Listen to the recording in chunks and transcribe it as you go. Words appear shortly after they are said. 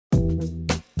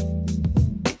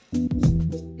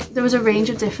There was a range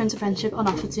of different apprenticeship on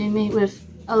offer to me with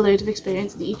a load of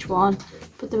experience in each one,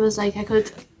 but there was like I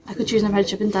could choose an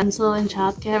apprenticeship in dental, in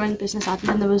childcare and business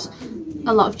admin. There was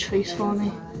a lot of choice for me,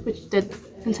 which did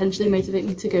intentionally motivate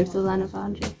me to go to the Learning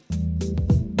Foundry.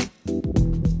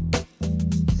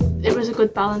 It was a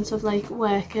good balance of like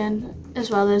working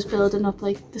as well as building up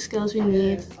like the skills we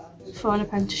need for an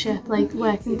apprenticeship, like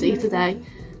working day to day.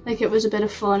 Like it was a bit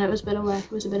of fun, it was a bit of work,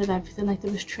 it was a bit of everything. Like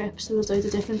there was trips, there was loads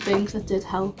of different things that did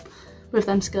help with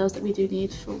them skills that we do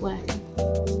need for working.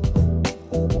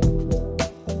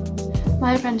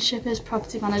 My apprenticeship is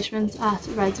property management at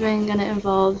Red Wing, and it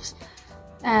involves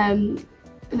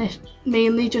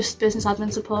mainly just business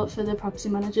admin support for the property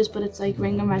managers, but it's like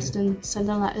ringing residents,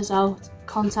 sending letters out,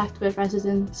 contact with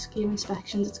residents, scheme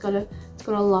inspections. It's got a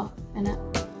lot in it.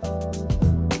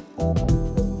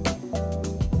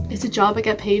 It's a job I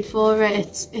get paid for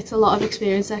it. It's a lot of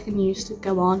experience I can use to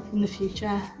go on in the future,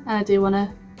 and I do want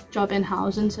a job in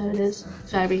housing, so it is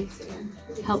very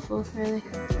helpful really.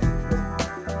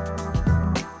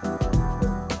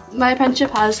 My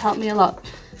apprenticeship has helped me a lot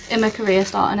in my career,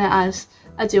 starting it as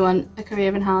I do want a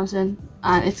career in housing,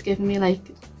 and it's given me like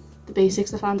the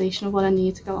basics, the foundation of what I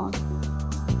need to go on.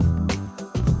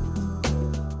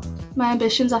 My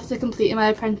ambitions after completing my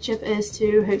apprenticeship is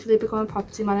to hopefully become a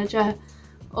property manager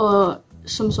or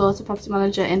some sort of property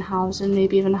manager in housing,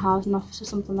 maybe even a housing officer,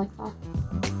 something like that.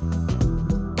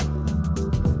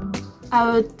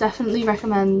 I would definitely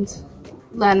recommend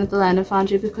learning at the Learning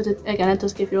Foundry because it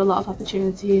does give you a lot of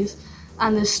opportunities,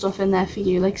 and there's stuff in there for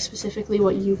you, like specifically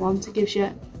what you want. It gives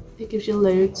you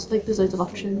loads, like there's loads of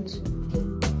options.